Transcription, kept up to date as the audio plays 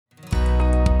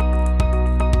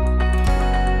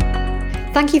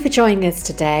Thank you for joining us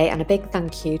today, and a big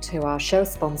thank you to our show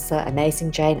sponsor,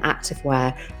 Amazing Jane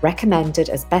Activewear, recommended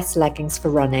as best leggings for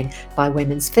running by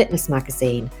Women's Fitness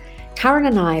magazine. Karen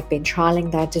and I have been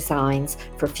trialling their designs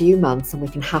for a few months and we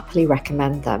can happily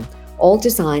recommend them. All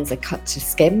designs are cut to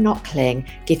skim, not cling,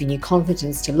 giving you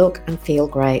confidence to look and feel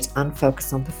great and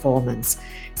focus on performance.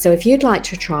 So if you'd like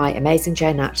to try Amazing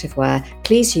Jane Activewear,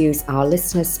 please use our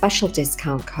listeners' special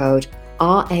discount code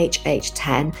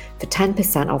RHH10 for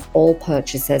 10% off all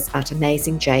purchases at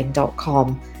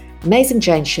AmazingJane.com. Amazing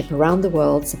Jane ship around the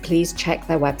world, so please check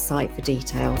their website for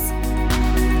details.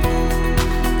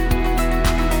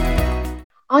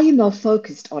 Are you more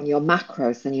focused on your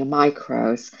macros than your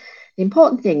micros? The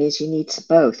important thing is you need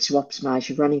both to optimize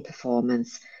your running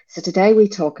performance. So today we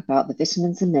talk about the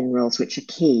vitamins and minerals which are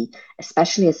key,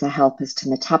 especially as they help us to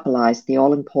metabolize the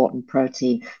all-important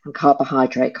protein and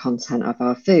carbohydrate content of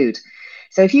our food.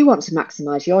 So if you want to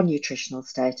maximize your nutritional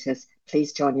status,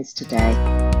 please join us today.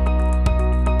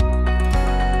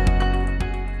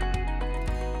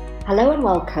 Hello and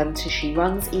welcome to She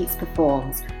Runs, Eats,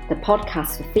 Performs, the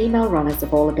podcast for female runners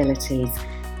of all abilities.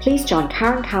 Please join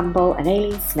Karen Campbell and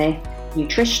Aileen Smith,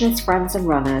 nutritionists, friends and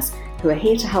runners, who are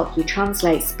here to help you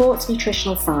translate sports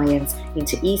nutritional science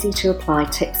into easy to apply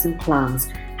tips and plans,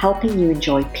 helping you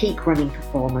enjoy peak running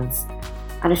performance.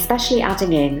 And especially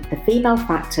adding in the female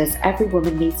factors every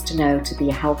woman needs to know to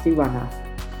be a healthy runner.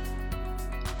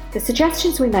 The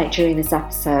suggestions we make during this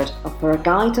episode are for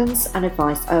guidance and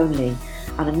advice only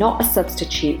and are not a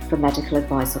substitute for medical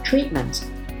advice or treatment.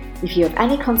 If you have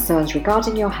any concerns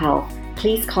regarding your health,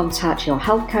 please contact your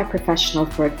healthcare professional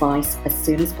for advice as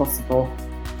soon as possible.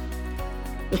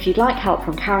 If you'd like help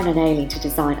from Karen and Aileen to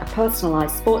design a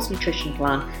personalised sports nutrition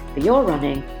plan for your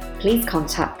running, please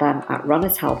contact them at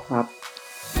Runners Health Hub.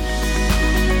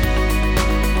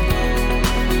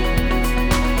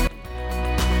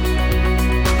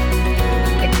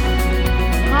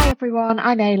 Everyone,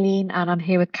 I'm Aileen and I'm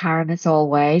here with Karen as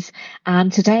always,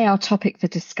 and today our topic for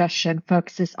discussion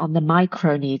focuses on the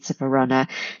micro needs of a runner,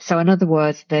 so in other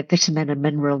words the vitamin and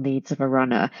mineral needs of a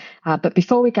runner. But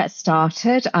before we get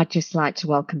started, I'd just like to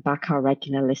welcome back our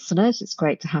regular listeners. It's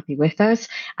great to have you with us,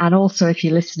 and also if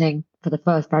you're listening for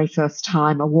the very first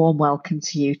time, a warm welcome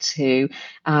to you too,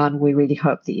 and we really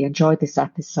hope that you enjoyed this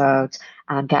episode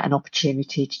and get an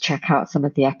opportunity to check out some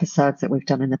of the episodes that we've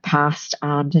done in the past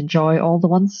and enjoy all the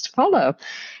ones to follow.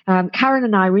 Karen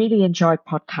and I really enjoy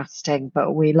podcasting,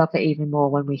 but we love it even more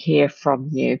when we hear from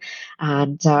you.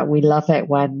 And we love it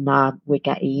when we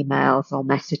get emails or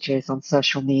messages on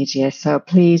social media. So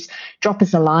please drop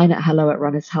us a line at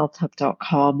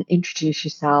hello@runnershealthhub.com, introduce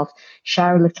yourself,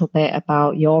 share a little bit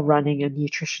about your running and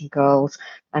nutrition goals,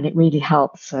 and it really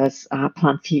helps us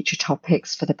plan future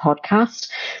topics for the podcast.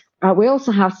 We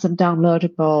also have some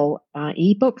downloadable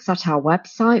ebooks at our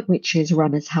website, which is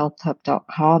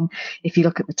runnershealthhub.com. If you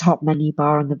look at the top menu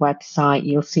bar on the website,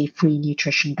 you'll see free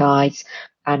nutrition guides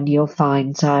and you'll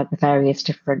find the various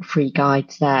different free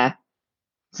guides there.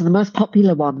 So the most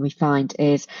popular one we find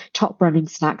is top running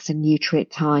snacks and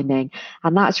nutrient timing.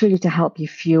 And that's really to help you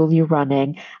fuel your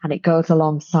running. And it goes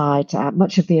alongside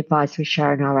much of the advice we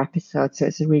share in our episodes. So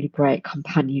it's a really great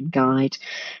companion guide.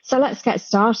 So let's get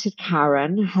started,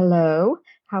 Karen. Hello.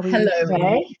 How are you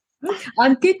today?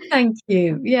 I'm good, thank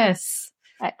you. Yes.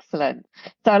 Excellent.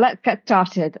 So let's get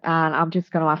started. And I'm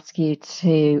just going to ask you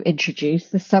to introduce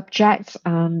the subject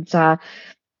and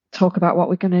talk about what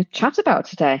we're going to chat about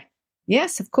today.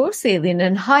 Yes, of course, Aileen.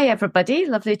 And hi, everybody.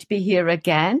 Lovely to be here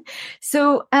again.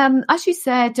 So, as you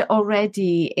said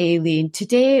already, Aileen,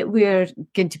 today we're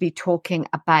going to be talking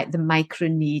about the micro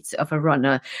needs of a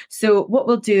runner. So what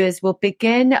we'll do is we'll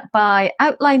begin by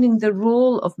outlining the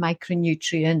role of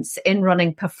micronutrients in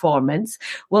running performance.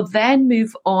 We'll then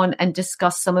move on and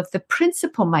discuss some of the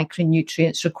principal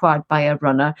micronutrients required by a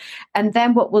runner. And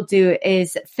then what we'll do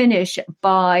is finish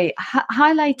by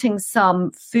highlighting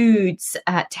some foods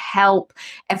to help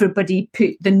everybody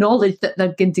put the knowledge that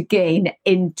they're going to gain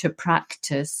into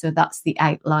practice. So that's the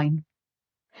outline.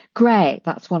 Great.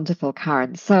 That's wonderful,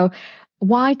 Karen. So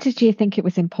why did you think it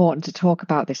was important to talk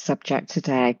about this subject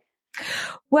today?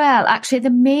 Well, actually,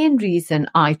 the main reason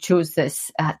I chose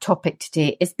this topic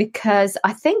today is because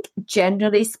I think,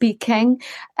 generally speaking,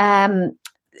 I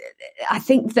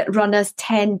think that runners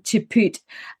tend to put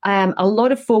a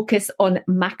lot of focus on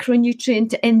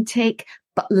macronutrient intake,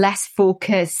 but less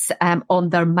focus on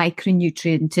their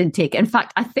micronutrient intake. In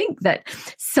fact, I think that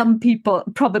some people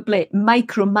probably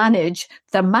micromanage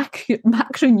their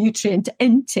macronutrient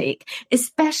intake,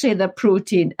 especially their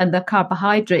protein and their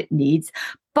carbohydrate needs,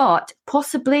 but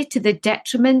possibly to the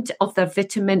detriment of their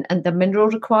vitamin and the mineral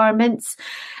requirements.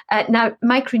 Now,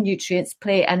 micronutrients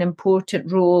play an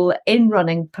important role in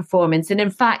running performance. And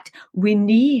in fact, we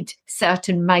need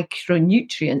certain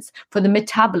micronutrients for the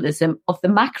metabolism of the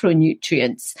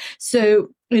macronutrients. So,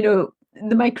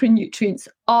 the micronutrients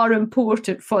are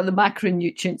important for the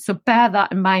macronutrients. So bear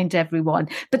that in mind, everyone.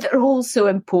 But they're also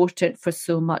important for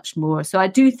so much more. So I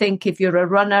do think if you're a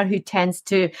runner who tends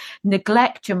to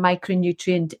neglect your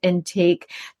micronutrient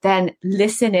intake, then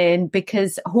listen in,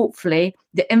 because hopefully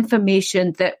the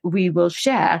information that we will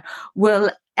share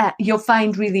will you'll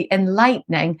find really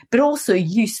enlightening, but also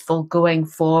useful going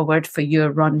forward for your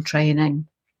run training.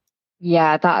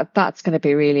 Yeah, that's going to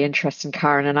be really interesting,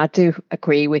 Karen. And I do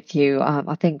agree with you.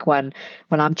 I think when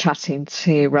I'm chatting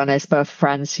to runners, both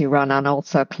friends who run and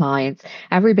also clients,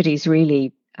 everybody's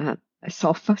really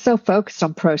so focused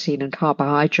on protein and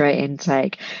carbohydrate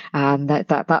intake, and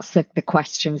that's the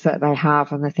questions that they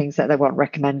have and the things that they want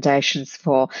recommendations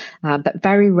for. But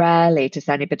very rarely does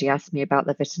anybody ask me about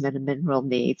the vitamin and mineral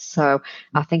needs. So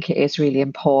I think it is really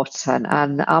important,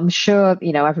 and I'm sure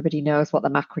everybody knows what the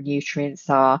macronutrients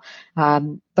are.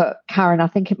 But Karen, I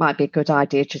think it might be a good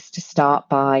idea just to start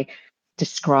by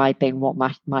describing what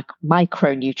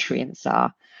micronutrients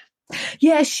are.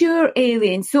 Yeah, sure,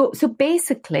 Aileen. So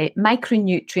basically,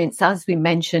 micronutrients, as we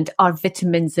mentioned, are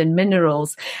vitamins and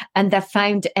minerals, and they're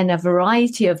found in a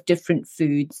variety of different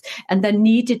foods, and they're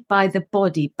needed by the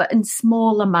body, but in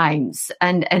small amounts,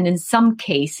 and in some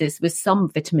cases, with some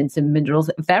vitamins and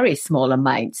minerals, very small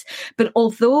amounts. But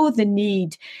although the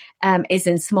need is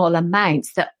in small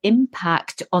amounts, the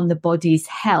impact on the body's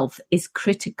health is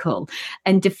critical,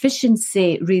 and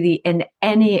deficiency really in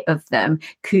any of them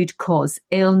could cause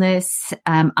illness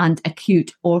and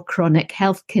acute or chronic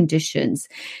health conditions.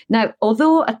 Now,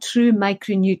 although a true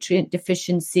micronutrient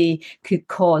deficiency could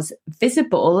cause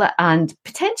visible and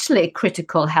potentially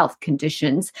critical health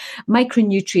conditions,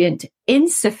 micronutrient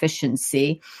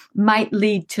insufficiency might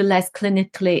lead to less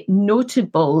clinically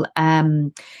notable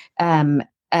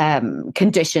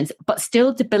conditions, but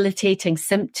still debilitating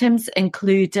symptoms,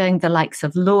 including the likes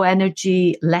of low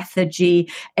energy,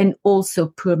 lethargy, and also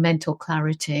poor mental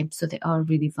clarity. So they are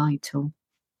really vital.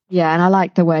 Yeah, and I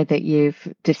like the way that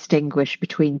you've distinguished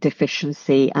between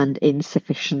deficiency and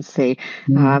insufficiency.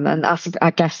 And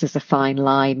I guess there's a fine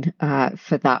line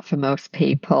for that for most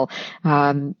people.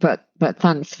 But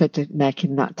thanks for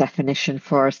making that definition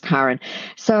for us, Karen.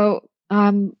 So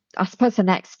I suppose the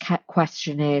next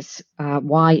question is,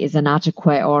 why is an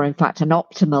adequate, or in fact an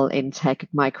optimal intake of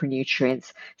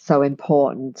micronutrients so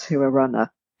important to a runner?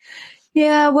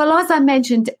 Yeah, well, as I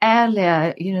mentioned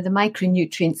earlier, the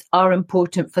micronutrients are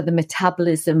important for the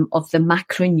metabolism of the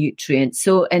macronutrients.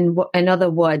 So in other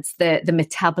words, the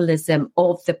metabolism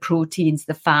of the proteins,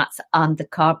 the fats, and the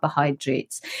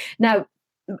carbohydrates. Now,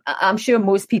 I'm sure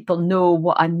most people know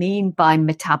what I mean by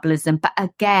metabolism, but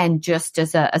again, just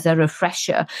as a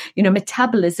refresher,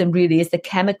 metabolism really is the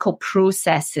chemical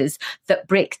processes that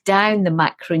break down the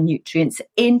macronutrients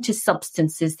into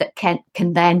substances that can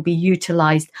then be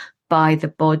utilized by the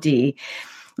body.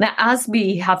 Now, as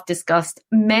we have discussed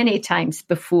many times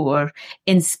before,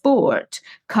 in sport,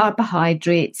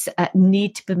 carbohydrates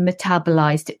need to be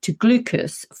metabolized to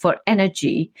glucose for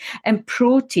energy, and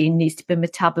protein needs to be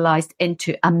metabolized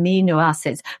into amino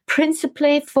acids,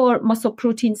 principally for muscle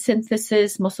protein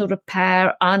synthesis, muscle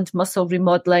repair, and muscle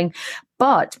remodeling,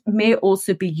 but may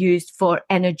also be used for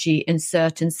energy in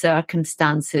certain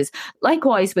circumstances.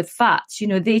 Likewise with fats,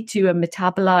 they too are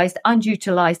metabolized and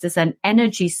utilized as an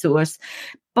energy source,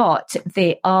 but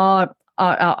they are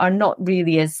not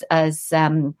really as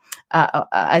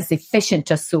efficient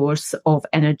a source of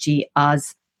energy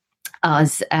as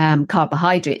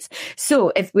carbohydrates.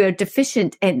 So if we're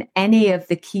deficient in any of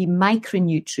the key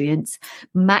micronutrients,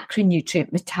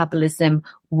 macronutrient metabolism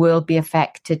will be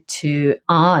affected too,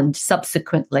 and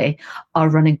subsequently our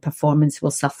running performance will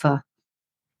suffer.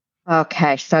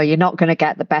 Okay, so you're not going to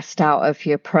get the best out of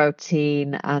your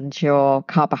protein and your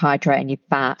carbohydrate and your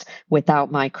fat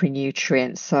without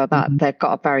micronutrients. So that they've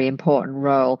got a very important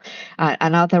role.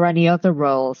 And are there any other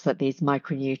roles that these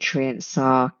micronutrients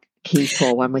are key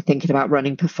for when we're thinking about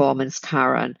running performance,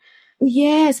 Karen?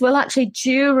 Yes, well, actually,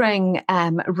 during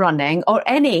running or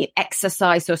any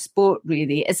exercise or sport,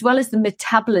 really, as well as the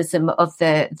metabolism of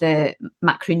the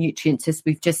macronutrients, as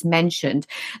we've just mentioned,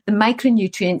 the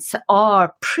micronutrients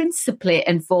are principally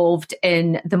involved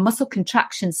in the muscle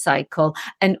contraction cycle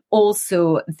and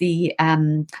also the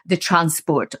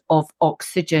transport of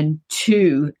oxygen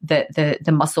to the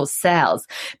muscle cells.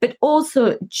 But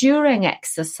also during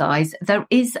exercise, there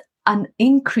is an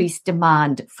increased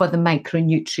demand for the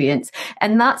micronutrients.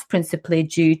 And that's principally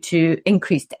due to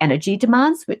increased energy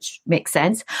demands, which makes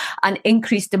sense, and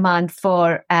increased demand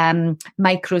for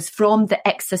micros from the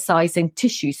exercising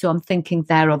tissue. So I'm thinking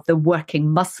there of the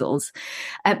working muscles,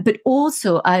 but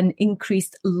also an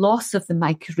increased loss of the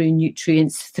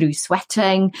micronutrients through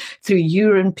sweating, through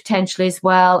urine potentially as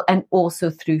well, and also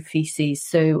through feces.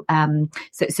 So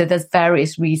there's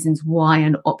various reasons why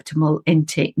an optimal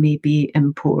intake may be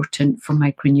important for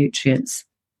micronutrients.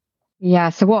 Yeah,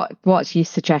 so what you're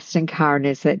suggesting, Karen,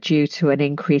 is that due to an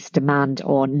increased demand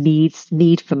or need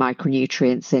for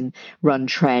micronutrients in run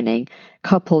training,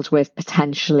 coupled with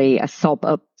potentially a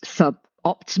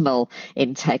suboptimal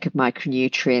intake of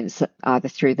micronutrients either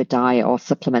through the diet or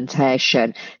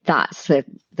supplementation, that's the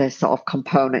sort of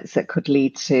components that could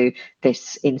lead to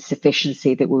this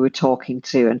insufficiency that we were talking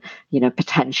to, and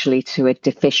potentially to a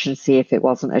deficiency if it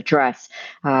wasn't addressed.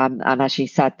 And as you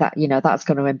said, that that's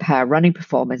going to impair running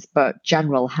performance, but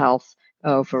general health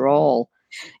overall.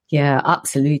 Yeah,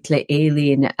 absolutely,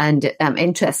 Aileen. And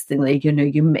interestingly,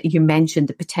 you mentioned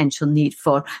the potential need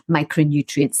for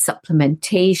micronutrient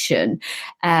supplementation,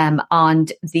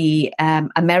 and the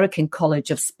American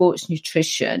College of Sports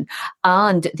Nutrition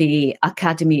and the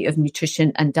Academy of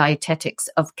Nutrition and Dietetics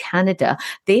of Canada,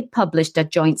 they published a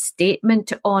joint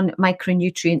statement on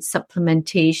micronutrient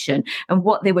supplementation. And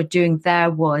what they were doing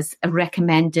there was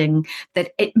recommending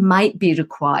that it might be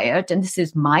required, and this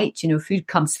is might, food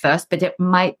comes first, but it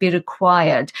might be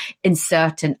required in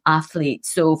certain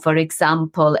athletes. So, for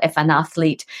example, if an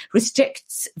athlete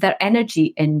restricts their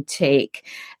energy intake,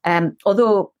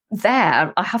 although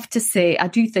there, I have to say, I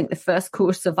do think the first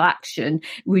course of action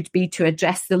would be to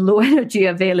address the low energy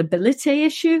availability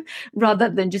issue rather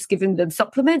than just giving them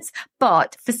supplements.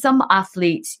 But for some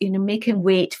athletes, making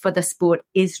weight for the sport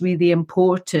is really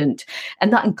important.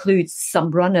 And that includes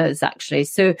some runners, actually.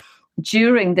 So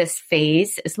during this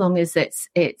phase, as long as it's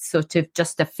sort of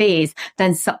just a phase,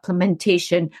 then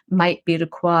supplementation might be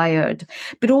required.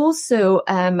 But also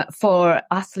for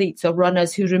athletes or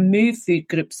runners who remove food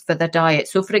groups for their diet.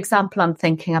 So, for example, I'm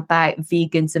thinking about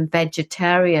vegans and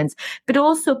vegetarians, but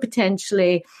also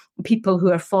potentially people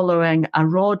who are following a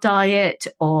raw diet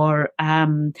or a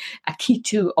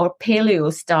keto or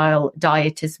paleo style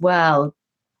diet as well.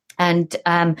 And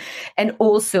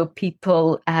also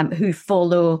people who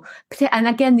follow, and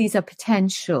again, these are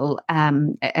potential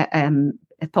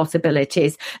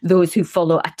possibilities, those who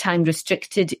follow a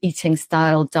time-restricted eating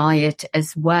style diet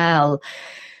as well.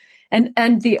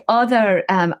 And the other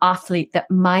athlete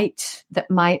that might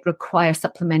require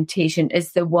supplementation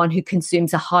is the one who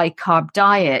consumes a high carb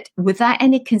diet without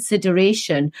any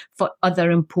consideration for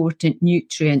other important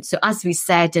nutrients. So as we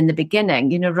said in the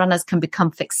beginning, runners can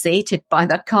become fixated by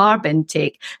their carb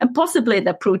intake and possibly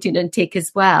their protein intake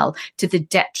as well, to the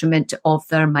detriment of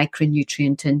their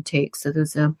micronutrient intake. So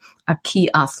those are key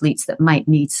athletes that might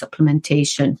need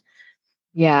supplementation.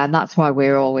 Yeah, and that's why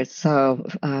we're always so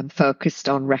focused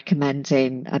on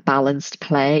recommending a balanced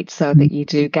plate so that you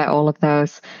do get all of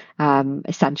those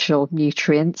essential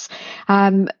nutrients.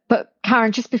 But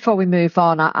Karen, just before we move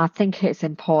on, I think it's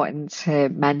important to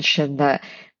mention that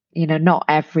not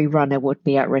every runner would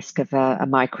be at risk of a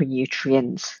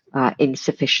micronutrient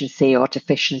insufficiency or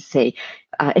deficiency,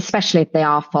 especially if they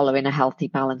are following a healthy,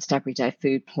 balanced everyday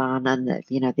food plan and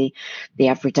the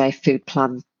everyday food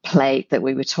plan plate that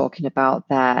we were talking about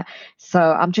there. So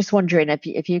I'm just wondering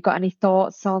if you've got any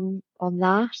thoughts on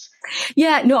that.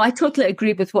 Yeah, no, I totally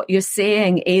agree with what you're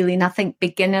saying, Aileen. I think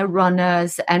beginner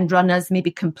runners and runners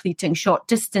maybe completing short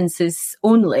distances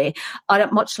only are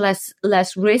at much less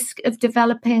risk of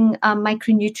developing a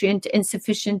micronutrient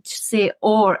insufficiency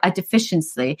or a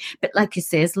deficiency. But like you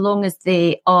say, as long as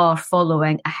they are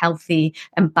following a healthy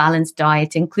and balanced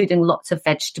diet, including lots of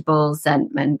vegetables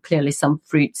and clearly some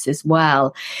fruits as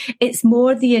well. It's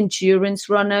more the endurance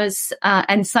runners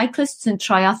and cyclists and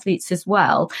triathletes as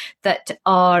well that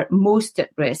are most at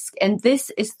risk. And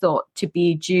this is thought to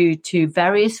be due to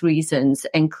various reasons,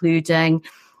 including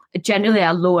generally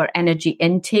a lower energy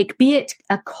intake, be it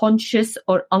a conscious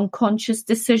or unconscious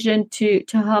decision to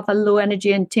have a low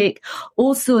energy intake,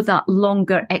 also that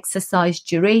longer exercise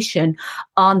duration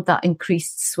and that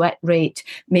increased sweat rate,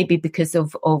 maybe because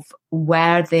of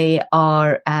where they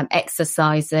are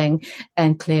exercising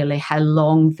and clearly how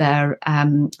long they're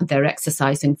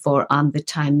exercising for and the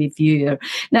time of year.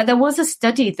 Now, there was a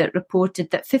study that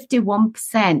reported that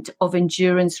 51% of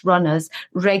endurance runners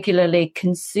regularly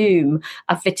consume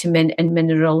a vitamin and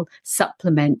mineral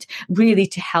supplement, really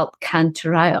to help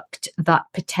counteract that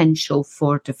potential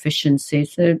for deficiency.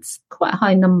 So it's quite a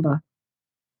high number.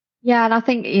 Yeah, and I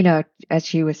think,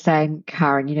 as you were saying,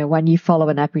 Karen, when you follow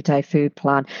an everyday food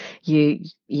plan, you're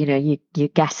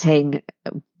getting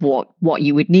what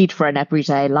you would need for an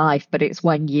everyday life, but it's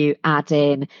when you add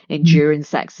in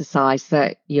endurance exercise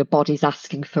that your body's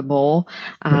asking for more,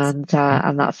 Yes.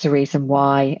 and that's the reason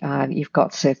why you've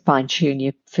got to fine tune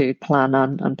your food plan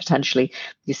and potentially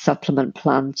your supplement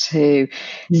plan too.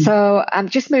 So,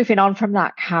 just moving on from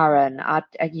that, Karen, I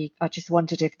just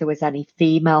wondered if there was any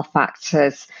female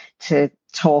factors to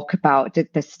talk about. Did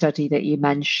the study that you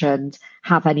mentioned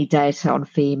have any data on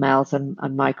females and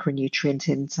micronutrient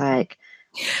intake?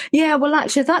 Yeah, well,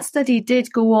 actually, that study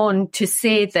did go on to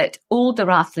say that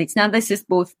older athletes, now this is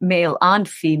both male and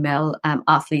female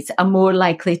athletes, are more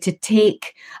likely to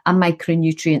take a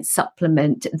micronutrient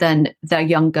supplement than their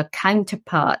younger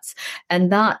counterparts.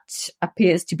 And that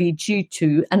appears to be due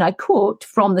to, and I quote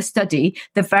from the study,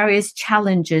 the various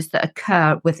challenges that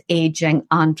occur with aging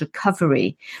and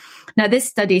recovery. Now, this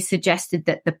study suggested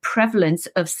that the prevalence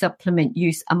of supplement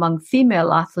use among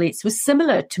female athletes was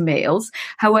similar to males.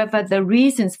 However, the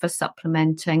reasons for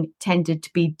supplementing tended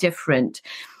to be different.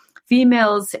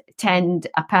 Females tend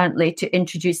apparently to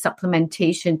introduce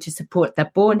supplementation to support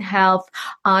their bone health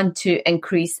and to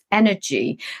increase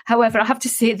energy. However, I have to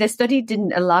say the study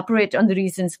didn't elaborate on the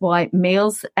reasons why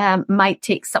males might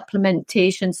take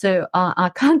supplementation. So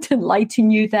I can't enlighten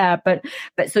you there, but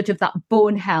sort of that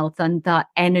bone health and that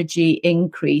energy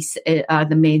increase are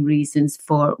the main reasons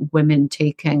for women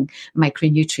taking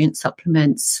micronutrient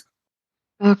supplements.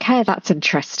 Okay, that's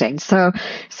interesting. So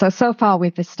far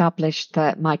we've established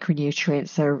that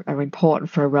micronutrients are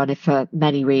important for a runner for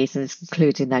many reasons,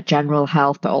 including their general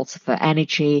health, but also for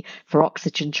energy, for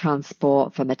oxygen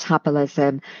transport, for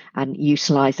metabolism, and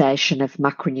utilization of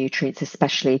macronutrients,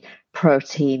 especially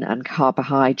protein and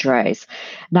carbohydrates.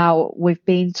 Now, we've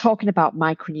been talking about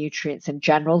micronutrients in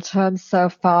general terms so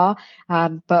far,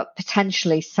 but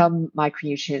potentially some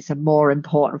micronutrients are more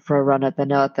important for a runner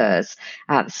than others,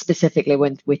 specifically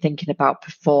when we're thinking about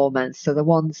performance. So the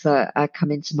ones that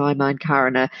come into my mind,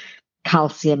 Karen, are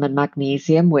calcium and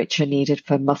magnesium, which are needed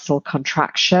for muscle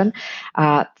contraction.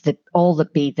 All the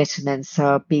B vitamins,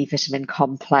 so B vitamin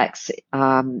complex,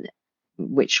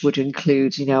 which would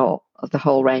include, the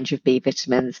whole range of B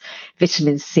vitamins,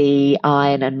 vitamin C,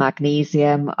 iron, and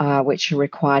magnesium, which are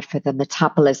required for the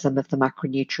metabolism of the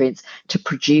macronutrients to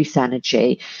produce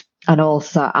energy. And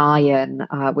also iron,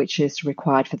 which is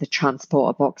required for the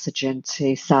transport of oxygen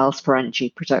to cells for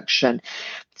energy production.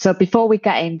 So before we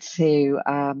get into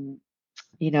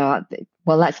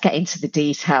well, let's get into the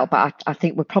detail, but I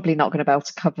think we're probably not going to be able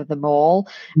to cover them all.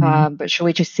 But shall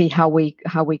we just see how we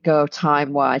go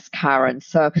time wise, Karen?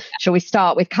 So shall we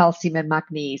start with calcium and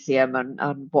magnesium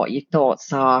and what your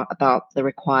thoughts are about the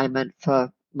requirement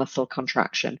for muscle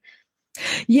contraction?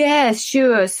 Yes,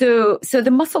 sure. So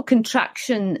the muscle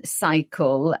contraction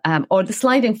cycle, or the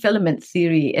sliding filament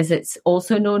theory, as it's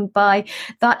also known by,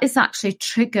 that is actually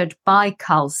triggered by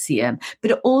calcium,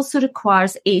 but it also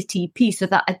requires ATP, so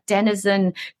that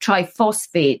adenosine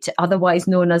triphosphate, otherwise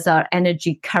known as our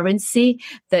energy currency,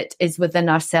 that is within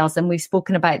our cells. And we've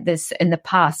spoken about this in the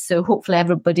past, so hopefully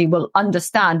everybody will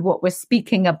understand what we're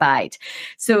speaking about.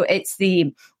 So it's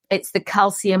the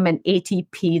calcium and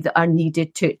ATP that are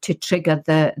needed to trigger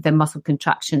the muscle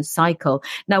contraction cycle.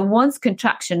 Now, once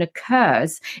contraction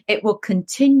occurs, it will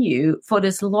continue for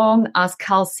as long as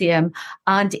calcium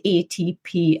and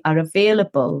ATP are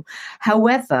available.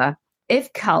 However,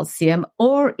 if calcium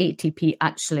or ATP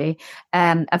actually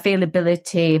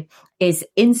availability is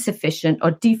insufficient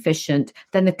or deficient,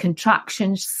 then the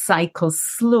contraction cycle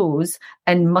slows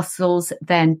and muscles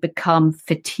then become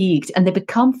fatigued, and they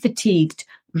become fatigued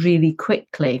really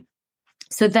quickly.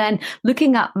 So then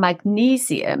looking at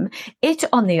magnesium, it,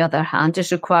 on the other hand, is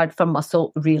required for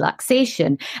muscle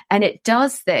relaxation. And it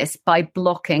does this by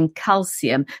blocking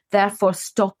calcium, therefore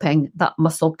stopping that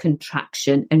muscle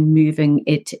contraction and moving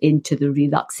it into the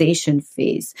relaxation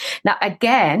phase. Now,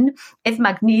 again, if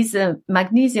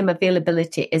magnesium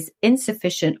availability is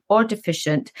insufficient or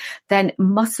deficient, then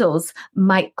muscles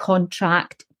might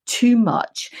contract too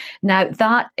much. Now,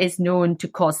 that is known to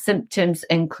cause symptoms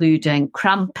including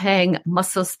cramping,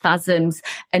 muscle spasms,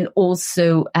 and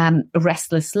also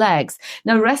restless legs.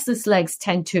 Now, restless legs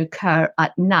tend to occur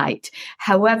at night.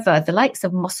 However, the likes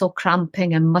of muscle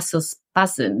cramping and muscle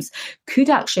spasms could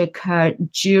actually occur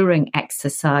during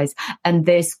exercise, and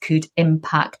this could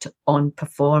impact on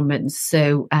performance.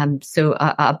 So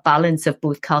a balance of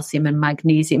both calcium and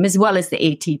magnesium, as well as the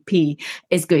ATP,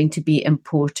 is going to be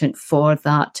important for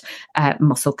that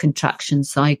muscle contraction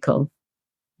cycle.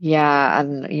 Yeah,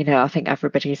 and I think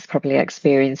everybody's probably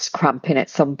experienced cramping at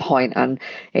some point, and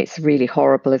it's really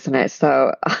horrible, isn't it?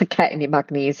 So getting your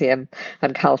magnesium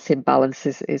and calcium balance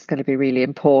is going to be really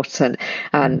important,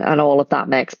 and all of that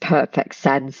makes perfect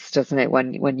sense, doesn't it?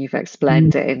 When you've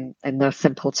explained it in those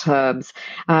simple terms.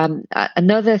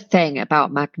 Another thing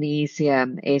about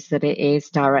magnesium is that it is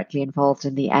directly involved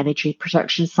in the energy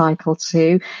production cycle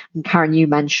too. And Karen, you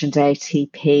mentioned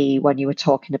ATP when you were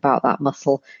talking about that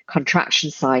muscle contraction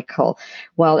cycle.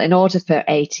 Well, in order for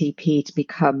ATP to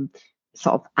become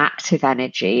sort of active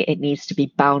energy, it needs to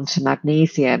be bound to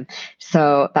magnesium.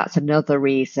 So that's another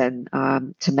reason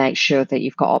to make sure that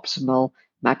you've got optimal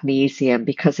magnesium,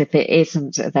 because if it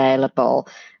isn't available,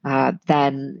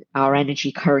 then our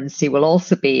energy currency will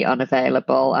also be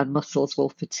unavailable and muscles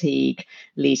will fatigue,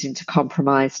 leading to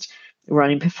compromised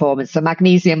running performance. So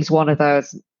magnesium is one of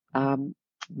those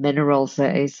minerals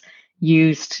that is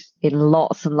used in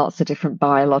lots and lots of different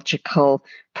biological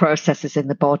processes in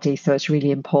the body. So it's really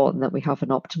important that we have an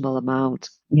optimal amount.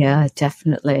 Yeah,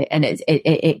 definitely. And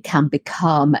it can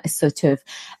become sort of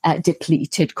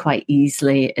depleted quite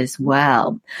easily as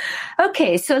well.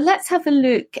 Okay, so let's have a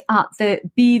look at the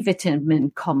B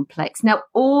vitamin complex. Now,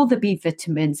 all the B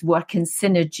vitamins work in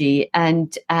synergy,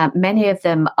 and many of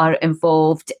them are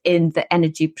involved in the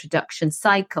energy production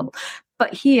cycle.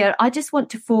 But here, I just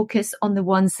want to focus on the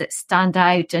ones that stand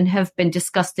out and have been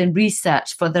discussed in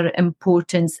research for their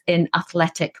importance in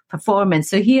athletic performance.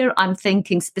 So here I'm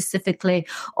thinking specifically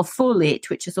of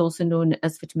folate, which is also known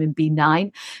as vitamin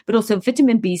B9, but also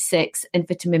vitamin B6 and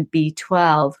vitamin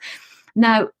B12.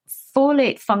 Now,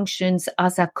 folate functions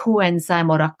as a coenzyme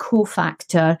or a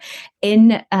cofactor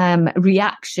in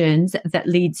reactions that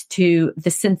leads to the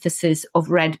synthesis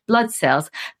of red blood cells,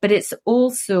 but it's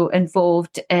also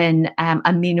involved in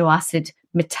amino acid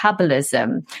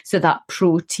metabolism. So that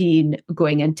protein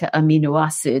going into amino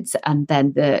acids and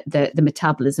then the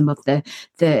metabolism of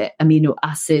the amino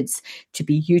acids to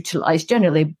be utilized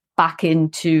generally back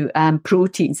into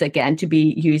proteins again to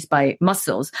be used by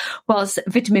muscles, whilst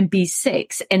vitamin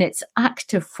B6 in its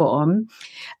active form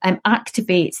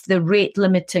activates the rate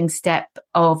limiting step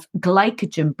of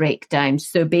glycogen breakdown.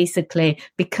 So basically,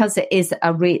 because it is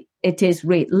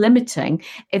rate limiting,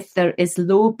 if there is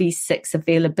low B6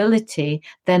 availability,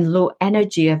 then low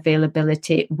energy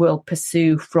availability will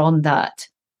pursue from that.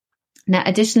 Now,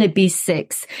 additionally,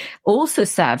 B6 also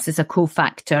serves as a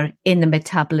cofactor in the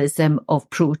metabolism of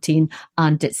protein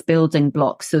and its building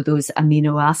blocks, so those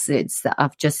amino acids that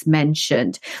I've just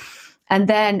mentioned. And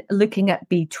then looking at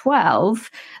B12,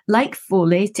 like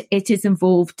folate, it is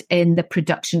involved in the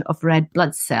production of red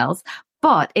blood cells,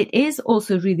 but it is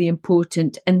also really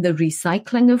important in the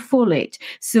recycling of folate.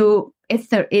 So if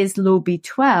there is low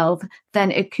B12,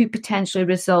 then it could potentially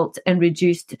result in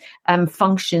reduced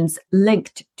functions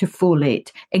linked to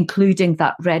folate, including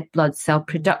that red blood cell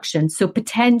production. So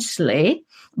potentially,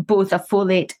 both a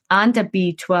folate and a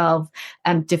B12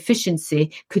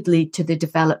 deficiency could lead to the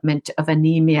development of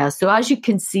anemia. So as you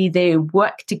can see, they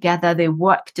work together, they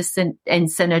work in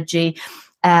synergy,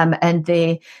 and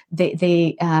they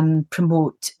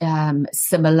promote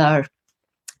similar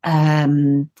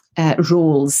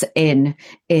roles in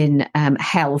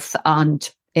health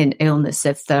and in illness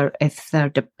if they're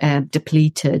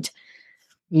depleted.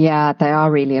 Yeah, they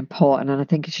are really important, and I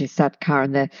think, as you said,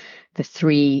 Karen, the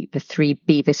three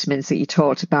B vitamins that you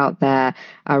talked about there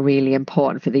are really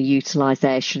important for the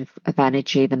utilization of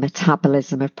energy, the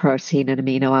metabolism of protein and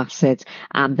amino acids,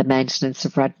 and the maintenance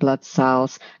of red blood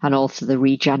cells, and also the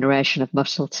regeneration of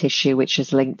muscle tissue, which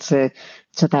is linked to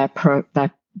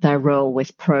their role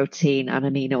with protein and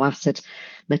amino acid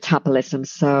metabolism.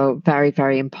 So very,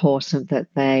 very important that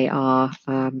they are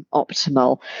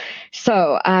optimal.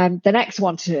 So the next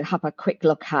one to have a quick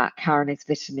look at, Karen, is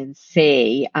vitamin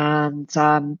C. And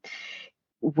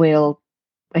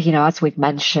as we've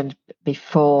mentioned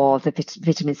before, the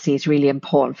vitamin C is really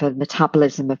important for the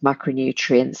metabolism of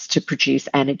macronutrients to produce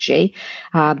energy.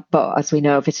 But as we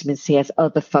know, vitamin C has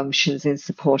other functions in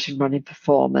supporting running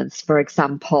performance. For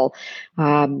example,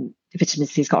 vitamin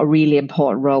C has got a really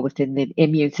important role within the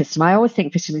immune system. I always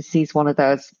think vitamin C is one of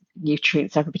those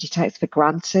nutrients everybody takes for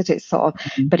granted. It's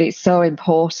but it's so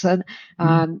important.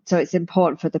 So it's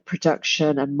important for the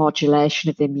production and modulation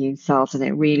of the immune cells, and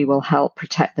it really will help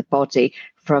protect the body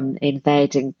from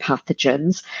invading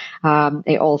pathogens.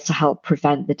 It also helps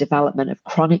prevent the development of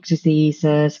chronic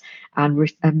diseases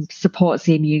and supports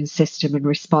the immune system in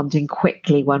responding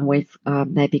quickly when we've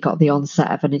maybe got the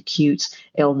onset of an acute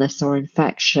illness or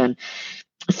infection.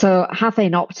 So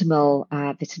having optimal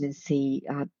vitamin C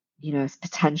is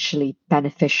potentially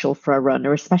beneficial for a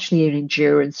runner, especially an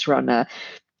endurance runner.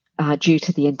 due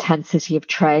to the intensity of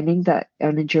training that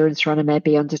an endurance runner may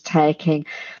be undertaking,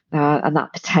 and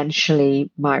that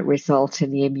potentially might result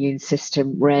in the immune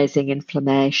system raising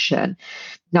inflammation.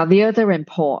 Now, the other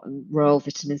important role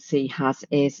vitamin C has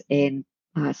is in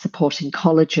supporting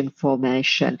collagen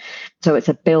formation. So it's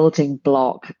a building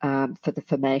block for the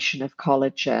formation of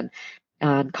collagen.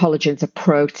 And collagen's a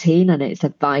protein, and it's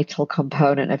a vital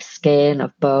component of skin,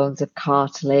 of bones, of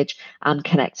cartilage, and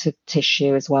connective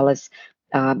tissue, as well as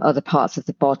other parts of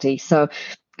the body. So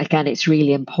again, it's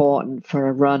really important for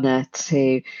a runner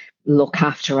to look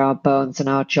after our bones and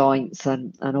our joints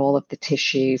and all of the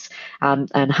tissues, and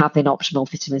having optimal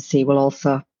vitamin C will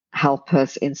also help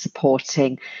us in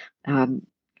supporting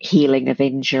healing of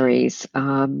injuries.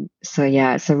 So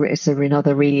yeah, it's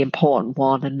another really important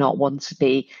one, and not one to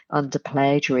be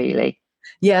underplayed, really.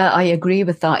 Yeah, I agree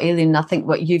with that, Aileen. I think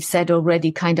what you've said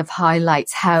already kind of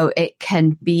highlights how it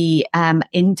can be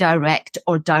indirect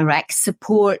or direct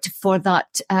support for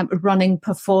that running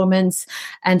performance.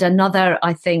 And another,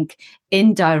 I think,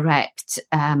 indirect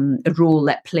role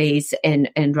it plays in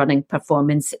running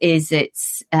performance is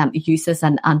its use as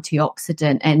an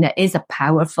antioxidant, and it is a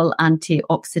powerful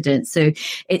antioxidant. So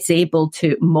it's able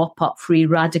to mop up free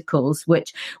radicals,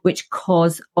 which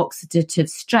cause oxidative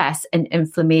stress and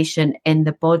inflammation in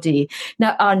the body.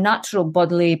 Now, our natural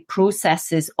bodily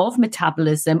processes of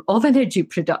metabolism, of energy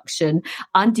production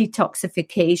and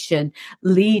detoxification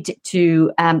lead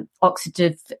to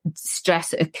oxidative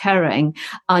stress occurring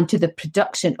and to the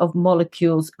production of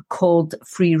molecules called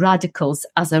free radicals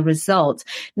as a result.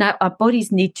 Now, our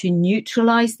bodies need to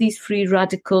neutralize these free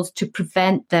radicals to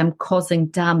prevent them causing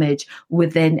damage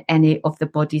within any of the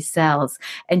body cells.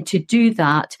 And to do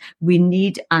that, we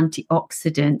need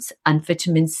antioxidants, and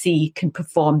vitamin C can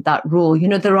perform that role. You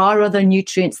know, there are other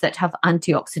nutrients that have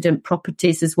antioxidant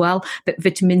properties as well, but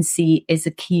vitamin C is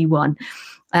a key one.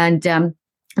 And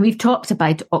we've talked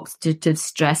about oxidative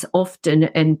stress often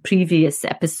in previous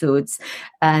episodes.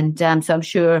 And so I'm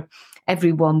sure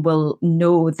everyone will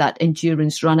know that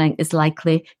endurance running is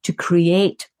likely to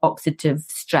create oxidative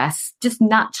stress just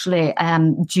naturally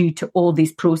due to all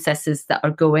these processes that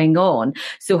are going on.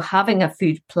 So having a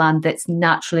food plan that's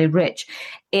naturally rich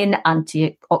in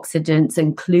antioxidants,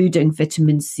 including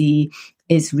vitamin C,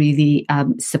 is really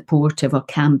supportive, or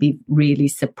can be really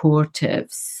supportive.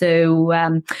 So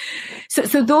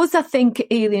those, I think,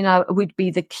 Aileen, would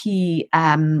be the key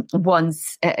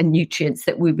ones, nutrients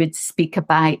that we would speak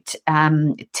about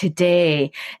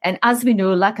today. And as we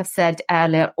know, like I've said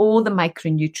earlier, all the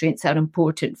micronutrients are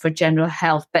important for general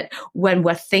health. But when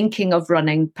we're thinking of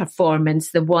running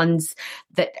performance, the ones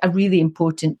that are really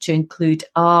important to include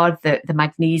are the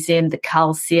magnesium, the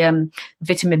calcium,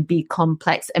 vitamin B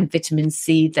complex, and vitamin C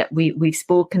that we've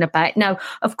spoken about. Now,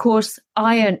 of course,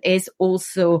 iron is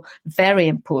also very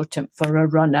important for a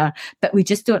runner, but we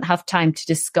just don't have time to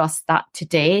discuss that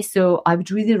today. So I would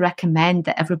really recommend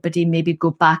that everybody maybe go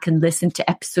back and listen to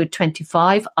episode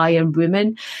 25, Iron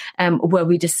Woman, where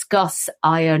we discuss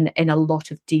iron in a lot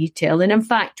of detail. And in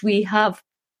fact, we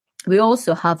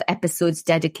also have episodes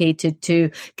dedicated to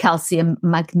calcium,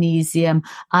 magnesium,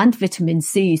 and vitamin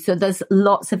C. So there's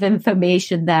lots of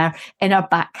information there in our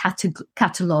back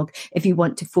catalogue if you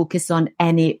want to focus on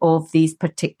any of these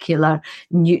particular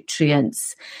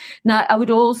nutrients. Now, I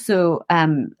would also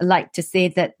like to say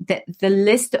that the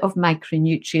list of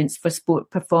micronutrients for sport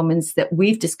performance that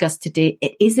we've discussed today,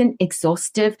 it isn't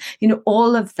exhaustive. You know,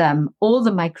 all of them, all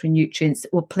the micronutrients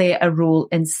will play a role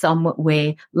in some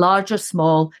way, large or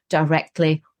small,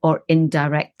 directly or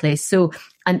indirectly. So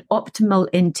an optimal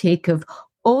intake of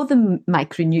all the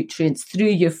micronutrients through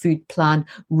your food plan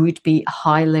would be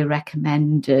highly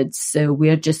recommended. So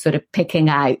we're just sort of picking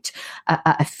out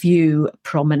a few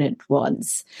prominent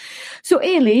ones. So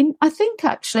Aileen, I think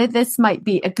actually this might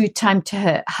be a good time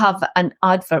to have an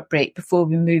advert break before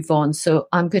we move on. So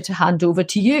I'm going to hand over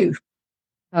to you.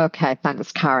 Okay,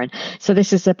 thanks, Karen. So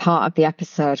this is a part of the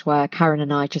episode where Karen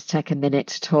and I just take a minute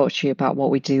to talk to you about what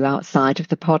we do outside of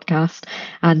the podcast.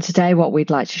 And today what we'd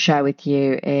like to share with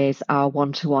you is our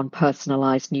one-to-one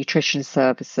personalized nutrition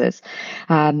services.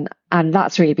 And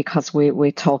that's really because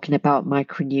we're talking about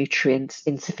micronutrient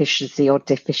insufficiency or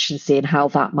deficiency and how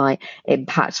that might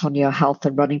impact on your health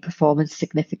and running performance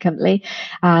significantly.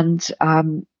 And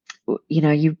you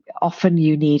know, you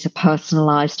need a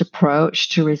personalized approach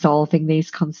to resolving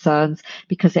these concerns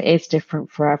because it is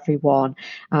different for everyone,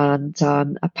 and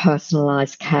a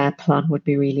personalized care plan would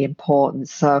be really important.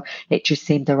 So it just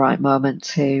seemed the right moment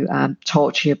to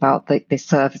talk to you about the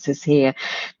services here.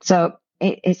 So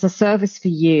it's a service for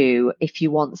you if you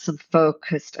want some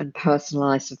focused and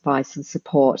personalized advice and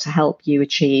support to help you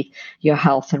achieve your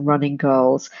health and running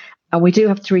goals. And we do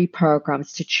have 3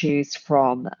 programs to choose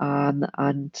from.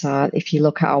 And if you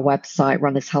look at our website,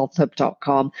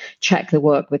 runnershealthhub.com, check the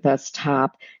Work With Us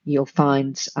tab, you'll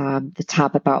find the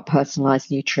tab about personalized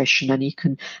nutrition, and you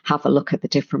can have a look at the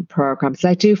different programs.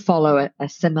 They do follow a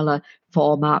similar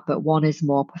format, but one is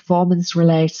more performance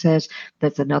related.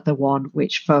 There's another one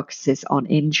which focuses on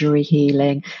injury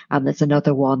healing, and there's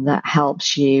another one that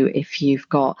helps you if you've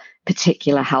got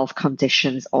particular health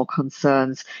conditions or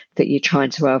concerns that you're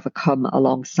trying to overcome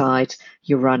alongside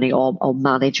your running or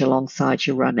manage alongside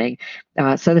your running.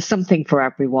 So there's something for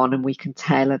everyone, and we can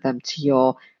tailor them to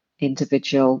your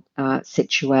individual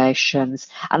situations.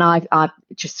 And I've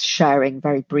just sharing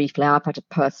very briefly, I've had a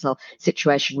personal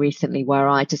situation recently where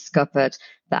I discovered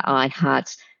that I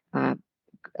had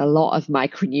a lot of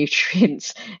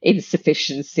micronutrient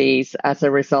insufficiencies as a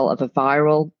result of a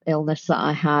viral illness that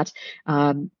I had.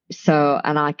 I'm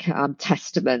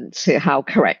testament to how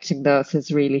correcting those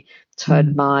has really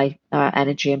turned my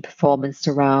energy and performance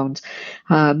around.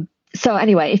 So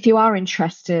anyway, if you are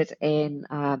interested in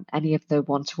any of the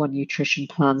one-to-one nutrition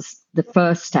plans, the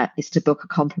first step is to book a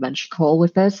complimentary call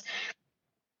with us.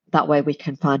 That way we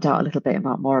can find out a little bit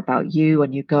more about you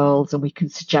and your goals, and we can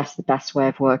suggest the best way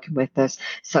of working with us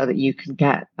so that you can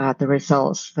get the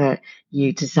results that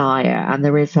you desire. And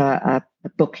there is a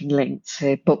booking link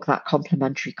to book that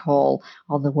complimentary call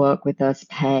on the Work With Us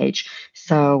page.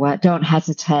 So don't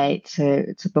hesitate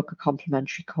to book a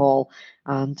complimentary call,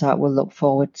 and we'll look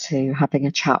forward to having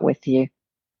a chat with you.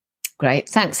 Great.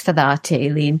 Thanks for that,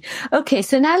 Aileen. Okay,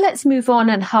 so now let's move on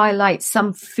and highlight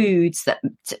some foods that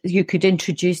you could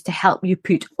introduce to help you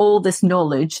put all this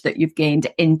knowledge that you've gained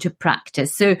into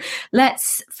practice. So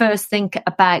let's first think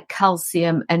about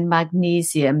calcium and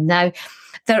magnesium. Now,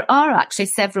 there are actually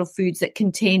several foods that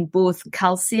contain both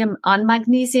calcium and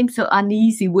magnesium, so an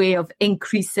easy way of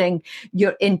increasing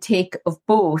your intake of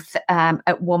both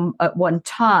at one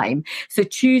time. So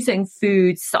choosing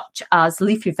foods such as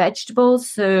leafy vegetables,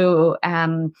 so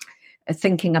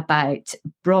thinking about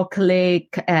broccoli,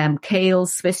 kale,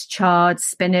 Swiss chard,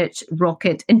 spinach,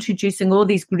 rocket, introducing all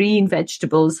these green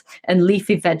vegetables and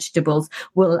leafy vegetables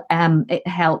will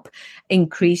help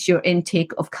increase your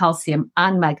intake of calcium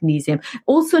and magnesium.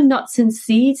 Also nuts and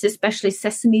seeds, especially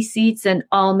sesame seeds and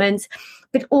almonds,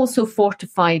 but also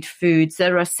fortified foods.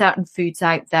 There are certain foods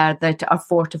out there that are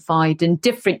fortified in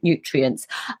different nutrients,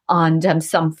 and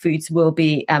some foods will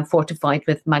be fortified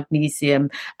with magnesium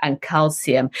and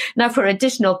calcium. Now, for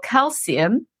additional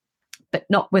calcium, but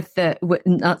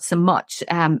not so much,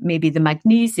 maybe the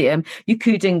magnesium, you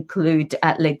could include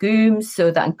legumes.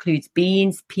 So that includes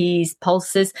beans, peas,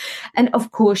 pulses. And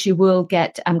of course, you will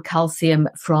get calcium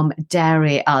from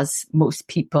dairy, as most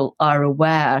people are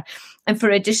aware. And for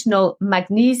additional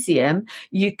magnesium,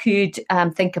 you could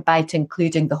think about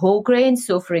including the whole grains.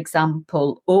 So, for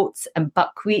example, oats and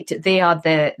buckwheat, they are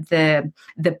the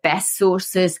best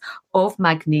sources of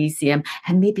magnesium,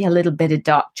 and maybe a little bit of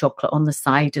dark chocolate on the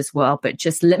side as well, but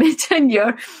just limiting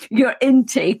your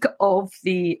intake of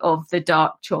the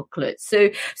dark chocolate.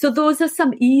 So those are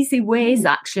some easy ways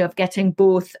actually of getting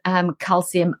both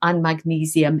calcium and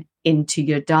magnesium into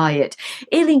your diet.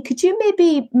 Aileen, could you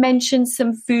maybe mention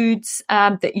some foods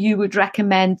that you would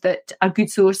recommend that are good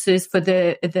sources for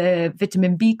the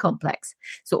vitamin B complex?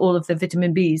 So all of the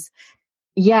vitamin Bs.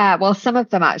 Yeah, well, some of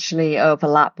them actually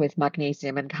overlap with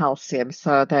magnesium and calcium,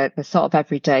 so they're sort of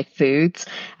everyday foods.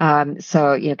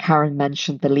 So, Karen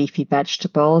mentioned the leafy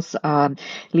vegetables.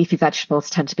 Leafy vegetables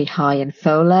tend to be high in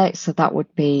folate, so that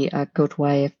would be a good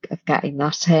way of getting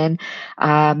that in.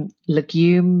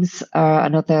 Legumes are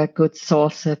another good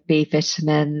source of B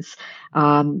vitamins.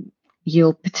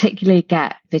 You'll particularly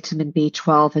get vitamin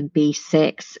B12 and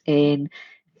B6 in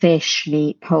fish,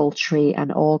 meat, poultry,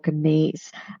 and organ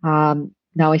meats.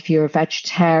 Now, if you're a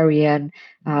vegetarian,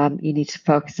 you need to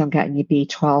focus on getting your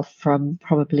B12 from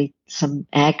probably some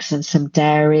eggs and some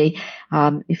dairy.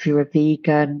 If you're a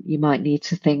vegan, you might need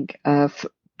to think of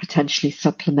potentially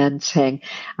supplementing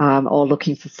or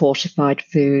looking for fortified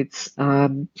foods.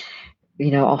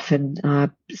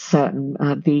 Often certain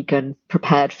vegan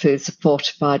prepared foods are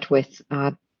fortified with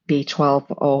B12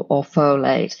 or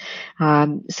folate.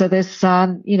 So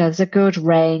there's a good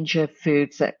range of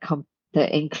foods that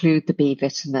include the B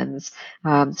vitamins.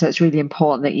 So it's really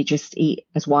important that you just eat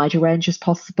as wide a range as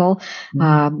possible.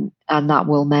 And that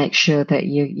will make sure that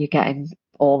you're getting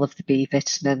all of the B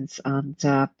vitamins. And,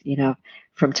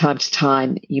 from time to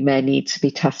time, you may need to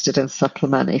be tested and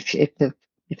supplement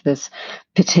if if there's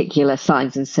particular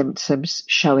signs and symptoms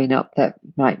showing up that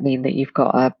might mean that you've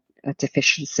got a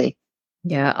deficiency.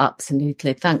 Yeah,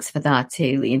 absolutely. Thanks for that,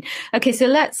 Aileen. Okay, so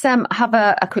let's have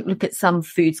a quick look at some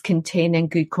foods containing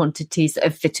good quantities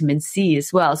of vitamin C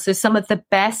as well. So some of the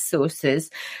best sources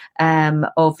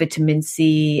of vitamin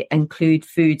C include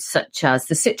foods such as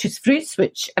the citrus fruits,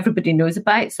 which everybody knows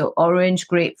about. So orange,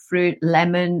 grapefruit,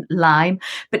 lemon, lime,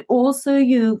 but also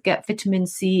you get vitamin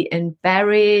C in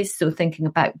berries. So thinking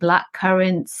about black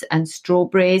currants and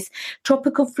strawberries,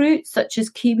 tropical fruits such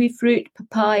as kiwi fruit,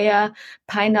 papaya,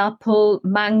 pineapple,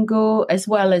 mango, as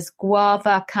well as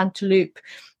guava, cantaloupe,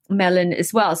 melon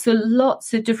as well. So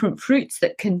lots of different fruits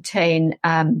that contain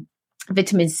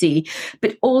vitamin C,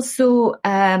 but also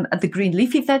the green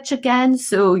leafy veg again.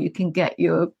 So you can get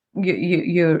your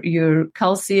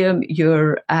calcium,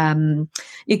 you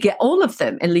get all of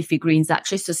them in leafy greens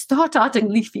actually. So start adding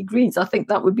leafy greens. I think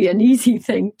that would be an easy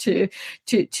thing to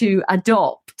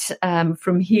adopt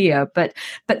from here. But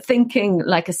thinking,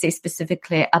 like I say,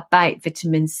 specifically about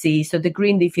vitamin C. So the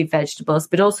green leafy vegetables,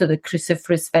 but also the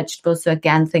cruciferous vegetables. So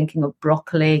again, thinking of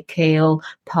broccoli, kale,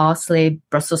 parsley,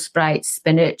 Brussels sprouts,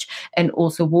 spinach, and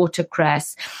also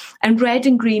watercress. And red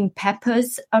and green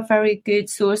peppers are very good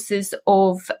sources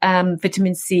of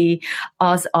vitamin C,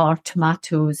 as are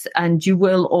tomatoes. And you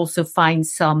will also find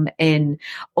some in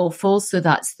offal. So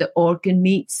that's the organ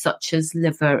meats such as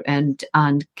liver and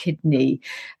kidney.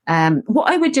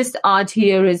 What I would just add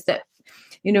here is that,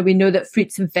 we know that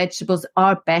fruits and vegetables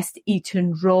are best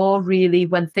eaten raw, really,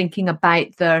 when thinking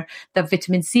about their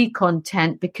vitamin C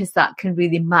content, because that can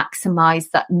really maximize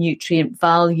that nutrient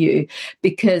value,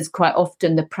 because quite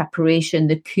often the preparation,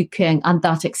 the cooking, and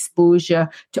that exposure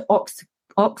to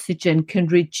oxygen can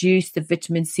reduce the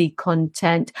vitamin C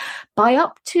content by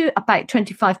up to about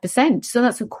 25%. So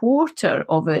that's a quarter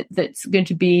of it that's going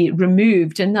to be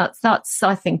removed. And that's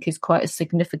I think is quite a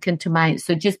significant amount.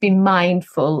 So just be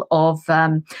mindful of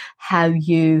how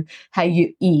you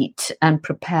eat and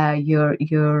prepare your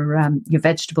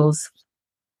vegetables.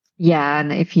 Yeah,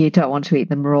 and if you don't want to eat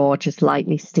them raw, just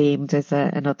lightly steamed is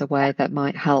another way that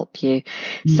might help you.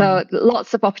 So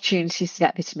lots of opportunities to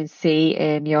get vitamin C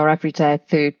in your everyday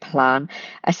food plan,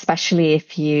 especially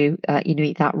if you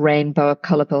eat that rainbow of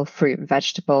colourful fruit and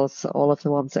vegetables, all of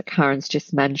the ones that Karen's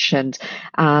just mentioned.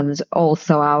 And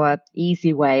also our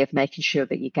easy way of making sure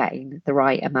that you're getting the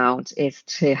right amount is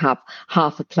to have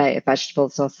half a plate of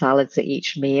vegetables or salads at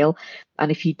each meal. And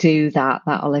if you do that,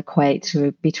 that'll equate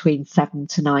to between 7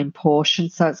 to 9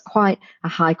 portions. So it's quite a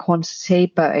high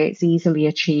quantity, but it's easily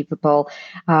achievable.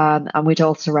 And we'd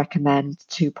also recommend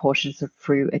 2 portions of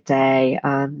fruit a day,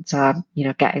 and,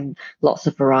 getting lots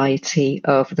of variety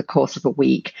over the course of a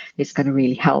week is going to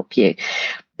really help you.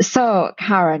 So,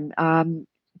 Karen,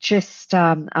 just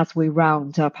as we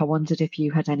round up, I wondered if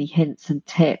you had any hints and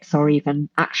tips or even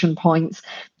action points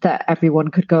that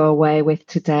everyone could go away with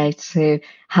today to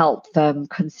help them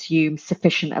consume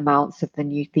sufficient amounts of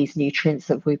these nutrients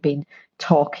that we've been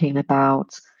talking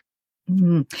about.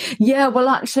 Yeah, well,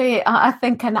 actually, I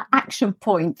think an action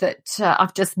point that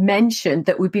I've just mentioned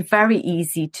that would be very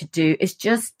easy to do is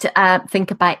just think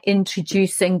about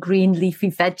introducing green leafy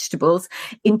vegetables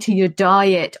into your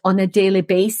diet on a daily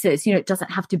basis. It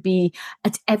doesn't have to be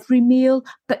at every meal,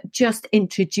 but just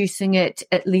introducing it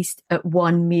at least at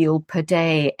one meal per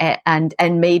day, and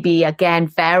maybe again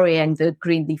varying the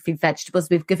green leafy vegetables.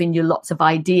 We've given you lots of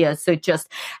ideas, so just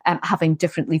having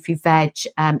different leafy veg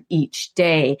each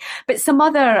day. But some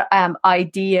other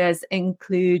ideas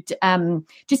include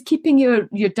just keeping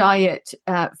your diet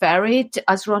varied.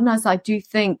 As runners, I do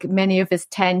think many of us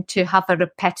tend to have a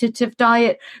repetitive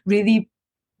diet, really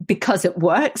because it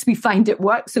works. We find it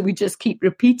works, so we just keep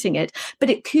repeating it. But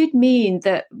it could mean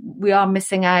that we are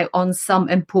missing out on some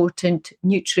important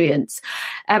nutrients.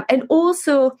 And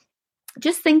also,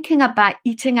 just thinking about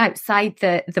eating outside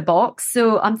the box.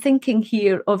 So I'm thinking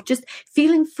here of just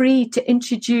feeling free to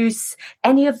introduce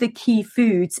any of the key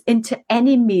foods into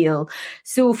any meal.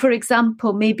 So, for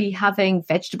example, maybe having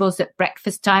vegetables at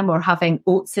breakfast time, or having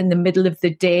oats in the middle of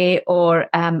the day, or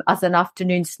as an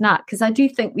afternoon snack. Because I do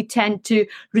think we tend to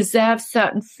reserve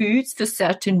certain foods for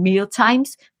certain meal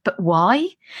times. But why?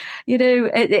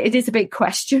 It is a big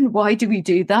question. Why do we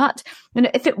do that? And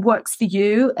if it works for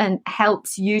you and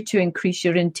helps you to increase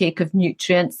your intake of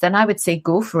nutrients, then I would say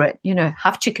go for it.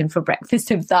 Have chicken for breakfast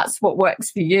if that's what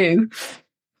works for you.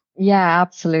 Yeah,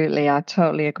 absolutely. I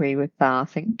totally agree with that. I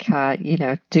think,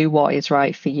 do what is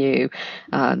right for you.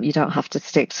 You don't have to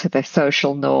stick to the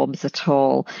social norms at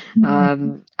all.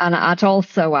 And I'd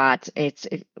also add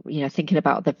thinking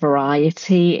about the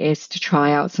variety is to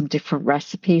try out some different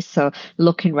recipes. So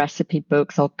look in recipe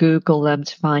books or Google them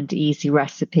to find easy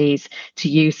recipes to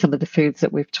use some of the foods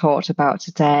that we've talked about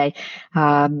today.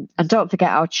 And don't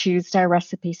forget our Tuesday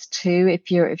recipes too.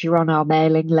 If you're on our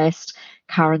mailing list,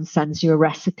 Karen sends you a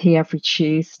recipe every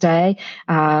Tuesday.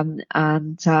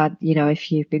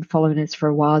 If you've been following us for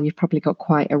a while, you've probably got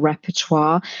quite a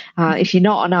repertoire. If you're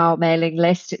not on our mailing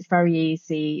list, it's very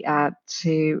easy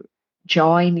to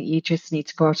join. You just need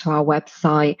to go to our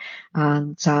website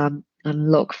and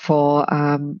look for,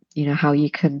 how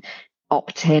you can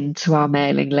opt in to our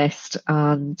mailing list.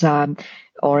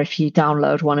 Or if you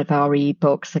download one of our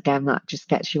ebooks, again, that just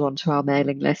gets you onto our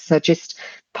mailing list. So just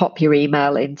pop your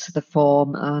email into the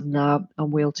form and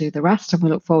we'll do the rest. And we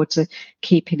look forward to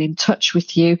keeping in touch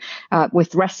with you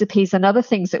with recipes and other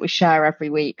things that we share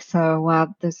every week. So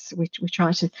we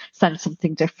try to send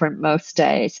something different most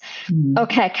days.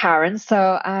 Okay, Karen.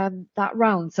 So that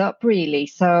rounds up really.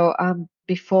 So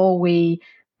before we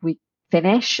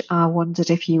finish, I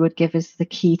wondered if you would give us the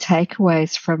key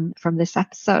takeaways from this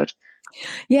episode.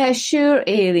 Yeah, sure,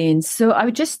 Aileen. So I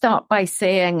would just start by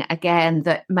saying again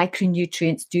that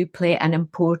micronutrients do play an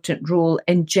important role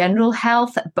in general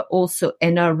health, but also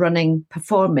in our running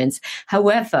performance.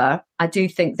 However, I do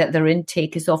think that their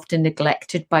intake is often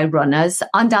neglected by runners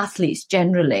and athletes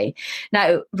generally.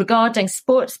 Now, regarding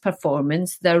sports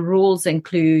performance, their roles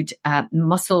include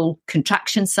muscle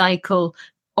contraction cycle,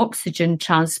 oxygen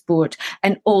transport,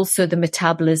 and also the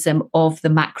metabolism of the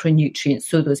macronutrients,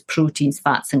 so those proteins,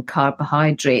 fats, and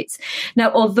carbohydrates.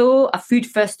 Now, although a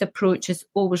food-first approach is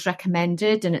always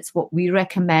recommended, and it's what we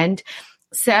recommend,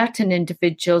 certain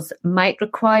individuals might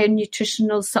require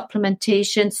nutritional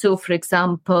supplementation. So, for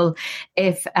example,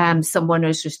 if someone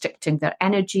is restricting their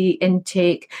energy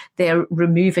intake, they're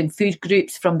removing food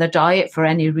groups from their diet for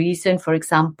any reason, for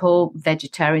example,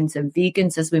 vegetarians and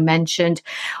vegans, as we mentioned,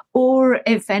 or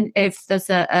if there's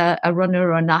a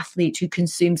runner or an athlete who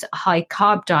consumes a high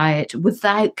carb diet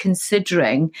without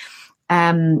considering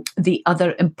the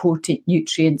other important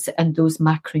nutrients and those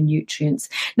macronutrients.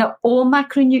 Now, all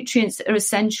macronutrients are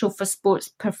essential for sports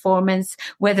performance,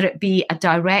 whether it be a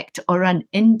direct or an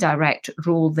indirect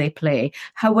role they play.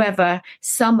 However,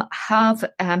 some have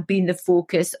been the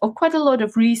focus of quite a lot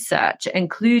of research,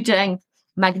 including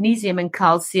magnesium and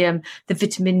calcium, the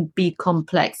vitamin B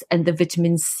complex, and the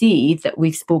vitamin C that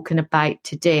we've spoken about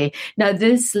today. Now,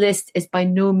 this list is by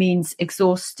no means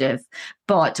exhaustive,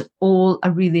 but all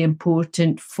are really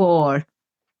important for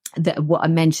what I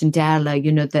mentioned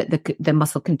earlier, the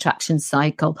muscle contraction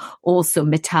cycle, also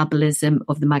metabolism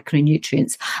of the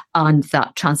macronutrients, and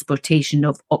that transportation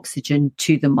of oxygen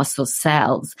to the muscle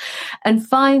cells. And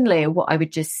finally, what I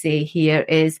would just say here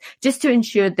is just to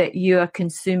ensure that you are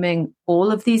consuming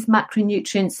all of these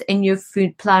macronutrients in your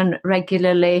food plan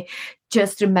regularly.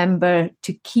 Just remember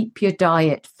to keep your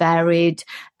diet varied.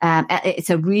 It's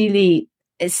a really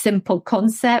simple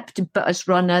concept, but as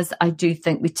runners, I do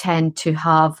think we tend to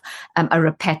have a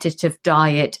repetitive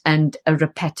diet and a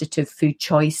repetitive food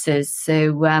choices.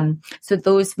 So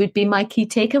those would be my key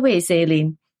takeaways,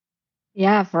 Aileen.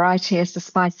 Yeah, variety is the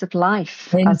spice of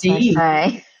life, Indeed. as they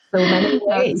say. So many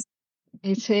ways.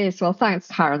 It is. Well, thanks,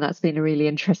 Karen. That's been a really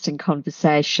interesting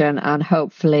conversation. And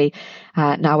hopefully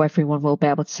now everyone will be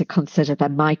able to consider their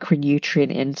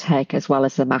micronutrient intake as well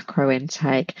as the macro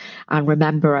intake. And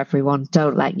remember, everyone,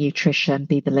 don't let nutrition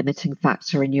be the limiting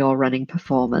factor in your running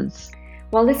performance.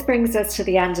 Well, this brings us to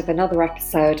the end of another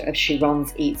episode of She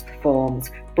Runs, Eats, Performs,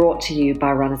 brought to you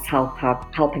by Runners Health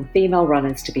Hub, helping female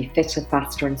runners to be fitter,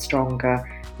 faster and stronger.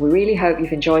 We really hope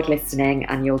you've enjoyed listening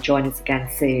and you'll join us again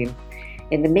soon.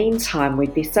 In the meantime,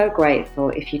 we'd be so grateful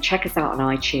if you check us out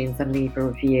on iTunes and leave a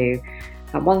review.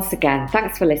 And once again,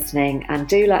 thanks for listening, and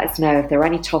do let us know if there are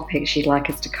any topics you'd like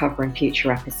us to cover in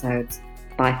future episodes.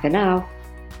 Bye for now.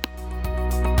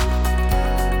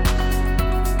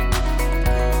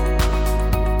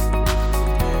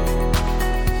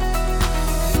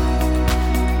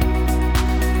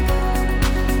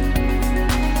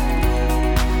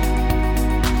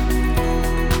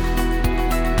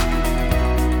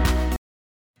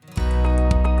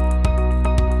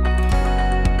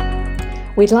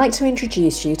 We'd like to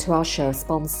introduce you to our show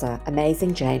sponsor,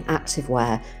 Amazing Jane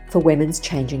Activewear for women's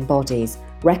changing bodies,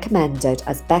 recommended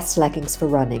as best leggings for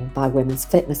running by Women's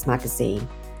Fitness magazine.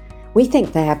 We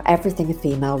think they have everything a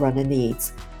female runner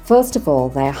needs. First of all,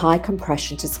 they are high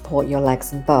compression to support your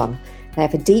legs and bum. They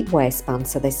have a deep waistband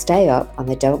so they stay up and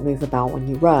they don't move about when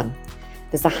you run.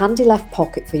 There's a handy left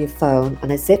pocket for your phone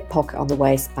and a zip pocket on the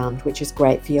waistband, which is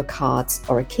great for your cards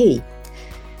or a key.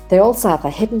 They also have a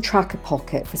hidden tracker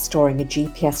pocket for storing a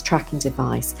GPS tracking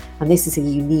device, and this is a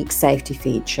unique safety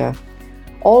feature.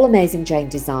 All Amazing Jane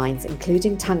designs,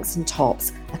 including tanks and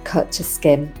tops, are cut to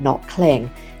skim, not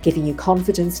cling, giving you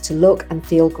confidence to look and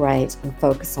feel great and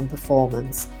focus on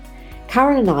performance.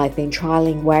 Karen and I have been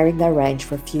trialling wearing their range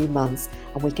for a few months,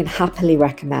 and we can happily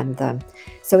recommend them.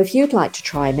 So if you'd like to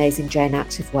try Amazing Jane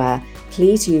activewear,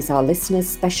 please use our listeners'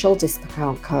 special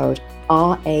discount code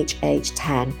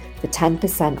RHH10 for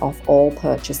 10% off all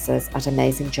purchases at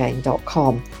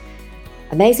AmazingJane.com.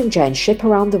 Amazing Jane ship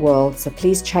around the world, so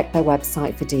please check their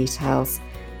website for details.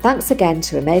 Thanks again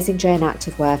to Amazing Jane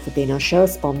Activewear for being our show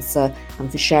sponsor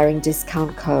and for sharing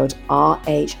discount code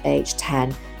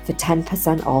RHH10 for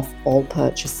 10% off all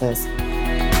purchases.